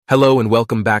Hello and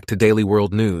welcome back to Daily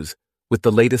World News, with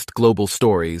the latest global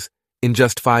stories, in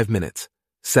just 5 minutes,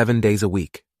 7 days a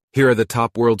week. Here are the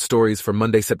top world stories for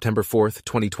Monday, September 4th,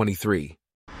 2023.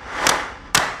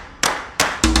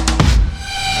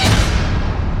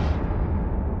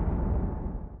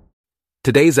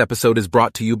 Today's episode is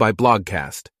brought to you by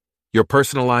Blogcast, your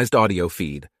personalized audio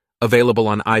feed, available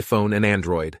on iPhone and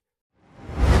Android.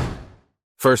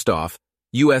 First off,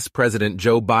 U.S. President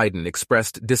Joe Biden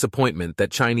expressed disappointment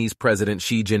that Chinese President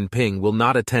Xi Jinping will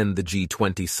not attend the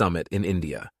G20 summit in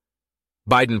India.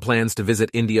 Biden plans to visit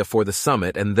India for the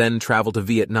summit and then travel to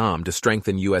Vietnam to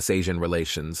strengthen U.S.-Asian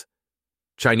relations.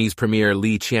 Chinese Premier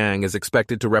Li Qiang is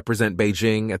expected to represent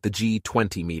Beijing at the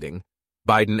G20 meeting.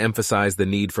 Biden emphasized the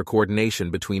need for coordination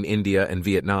between India and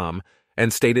Vietnam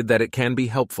and stated that it can be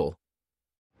helpful.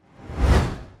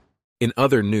 In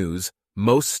other news,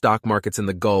 most stock markets in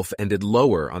the Gulf ended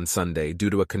lower on Sunday due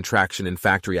to a contraction in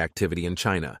factory activity in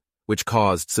China, which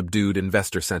caused subdued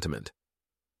investor sentiment.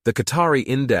 The Qatari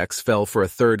index fell for a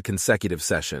third consecutive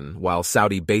session, while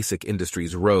Saudi Basic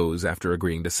Industries rose after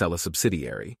agreeing to sell a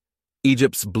subsidiary.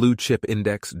 Egypt's blue chip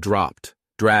index dropped,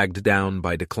 dragged down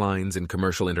by declines in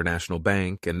Commercial International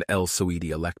Bank and El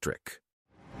Saudi Electric.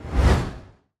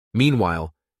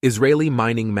 Meanwhile, Israeli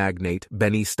mining magnate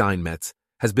Benny Steinmetz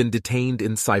has been detained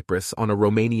in Cyprus on a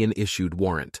Romanian-issued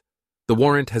warrant. The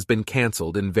warrant has been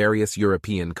cancelled in various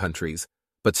European countries,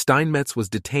 but Steinmetz was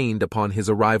detained upon his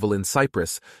arrival in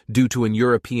Cyprus due to an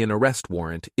European arrest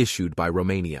warrant issued by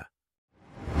Romania.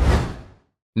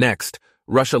 Next,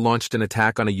 Russia launched an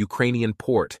attack on a Ukrainian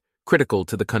port, critical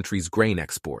to the country's grain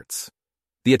exports.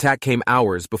 The attack came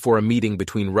hours before a meeting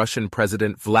between Russian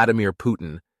President Vladimir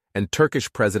Putin and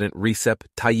Turkish President Recep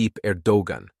Tayyip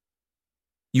Erdogan.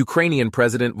 Ukrainian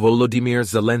President Volodymyr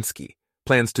Zelensky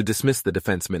plans to dismiss the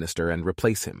defense minister and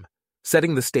replace him,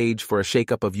 setting the stage for a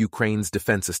shakeup of Ukraine's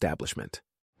defense establishment.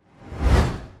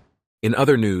 In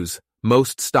other news,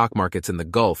 most stock markets in the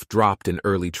Gulf dropped in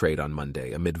early trade on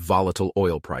Monday amid volatile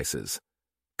oil prices.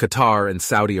 Qatar and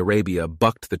Saudi Arabia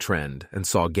bucked the trend and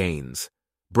saw gains.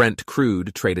 Brent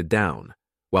crude traded down,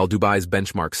 while Dubai's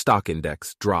benchmark stock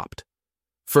index dropped.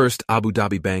 First, Abu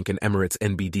Dhabi Bank and Emirates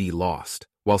NBD lost,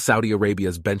 while Saudi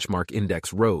Arabia's benchmark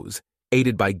index rose,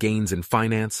 aided by gains in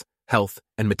finance, health,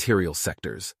 and materials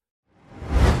sectors.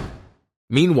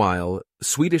 Meanwhile,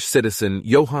 Swedish citizen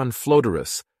Johan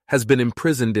Flodorus has been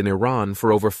imprisoned in Iran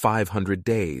for over 500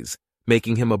 days,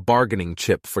 making him a bargaining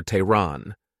chip for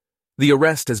Tehran. The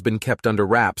arrest has been kept under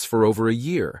wraps for over a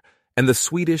year, and the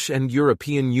Swedish and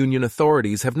European Union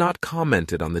authorities have not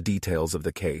commented on the details of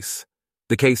the case.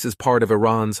 The case is part of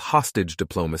Iran's hostage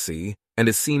diplomacy and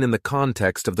is seen in the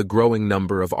context of the growing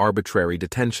number of arbitrary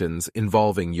detentions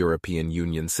involving European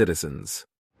Union citizens.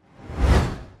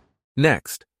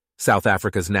 Next, South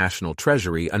Africa's National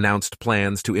Treasury announced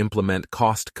plans to implement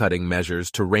cost-cutting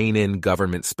measures to rein in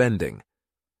government spending.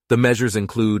 The measures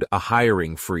include a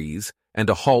hiring freeze and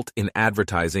a halt in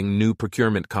advertising new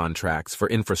procurement contracts for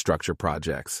infrastructure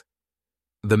projects.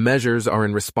 The measures are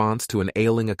in response to an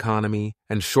ailing economy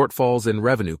and shortfalls in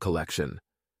revenue collection.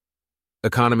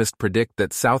 Economists predict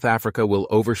that South Africa will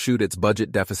overshoot its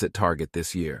budget deficit target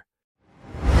this year.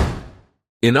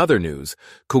 In other news,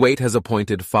 Kuwait has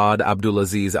appointed Fahd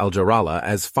Abdulaziz Al-Jarrallah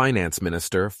as finance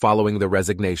minister following the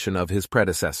resignation of his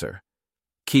predecessor.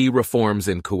 Key reforms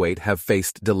in Kuwait have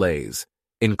faced delays,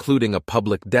 including a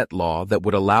public debt law that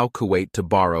would allow Kuwait to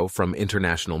borrow from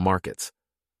international markets.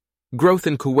 Growth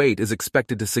in Kuwait is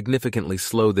expected to significantly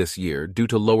slow this year due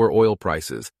to lower oil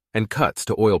prices and cuts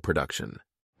to oil production.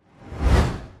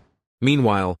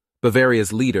 Meanwhile,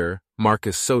 Bavaria's leader,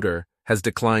 Markus Söder, has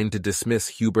declined to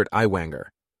dismiss Hubert Aiwanger,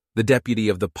 the deputy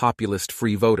of the populist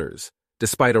Free Voters,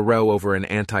 despite a row over an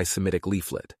antisemitic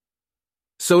leaflet.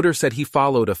 Söder said he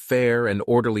followed a fair and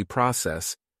orderly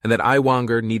process and that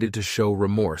Aiwanger needed to show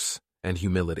remorse and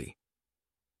humility.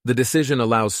 The decision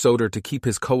allows Söder to keep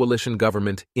his coalition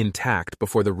government intact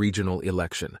before the regional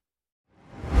election.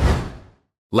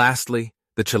 Lastly,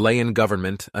 the Chilean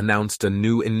government announced a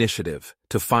new initiative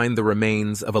to find the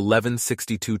remains of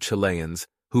 1162 Chileans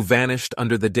who vanished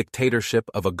under the dictatorship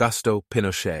of Augusto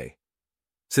Pinochet.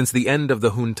 Since the end of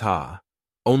the junta,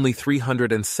 only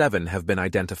 307 have been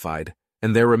identified,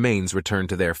 and their remains returned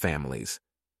to their families.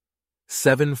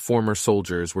 7 former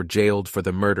soldiers were jailed for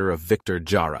the murder of Victor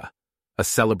Jara, a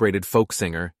celebrated folk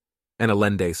singer and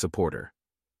Allende supporter.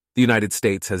 The United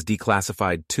States has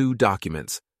declassified 2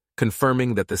 documents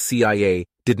confirming that the CIA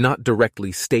did not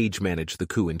directly stage-manage the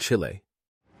coup in Chile.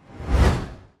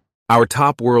 Our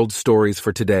top world stories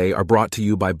for today are brought to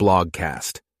you by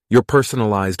Blogcast, your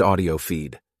personalized audio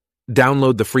feed.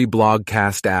 Download the free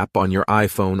Blogcast app on your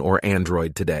iPhone or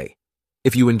Android today.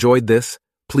 If you enjoyed this,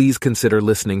 please consider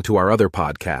listening to our other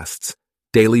podcasts: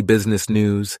 Daily Business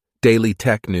News, Daily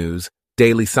Tech News,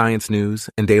 Daily Science News,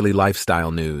 and Daily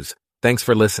Lifestyle News. Thanks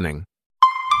for listening.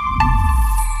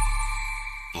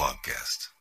 Blogcast.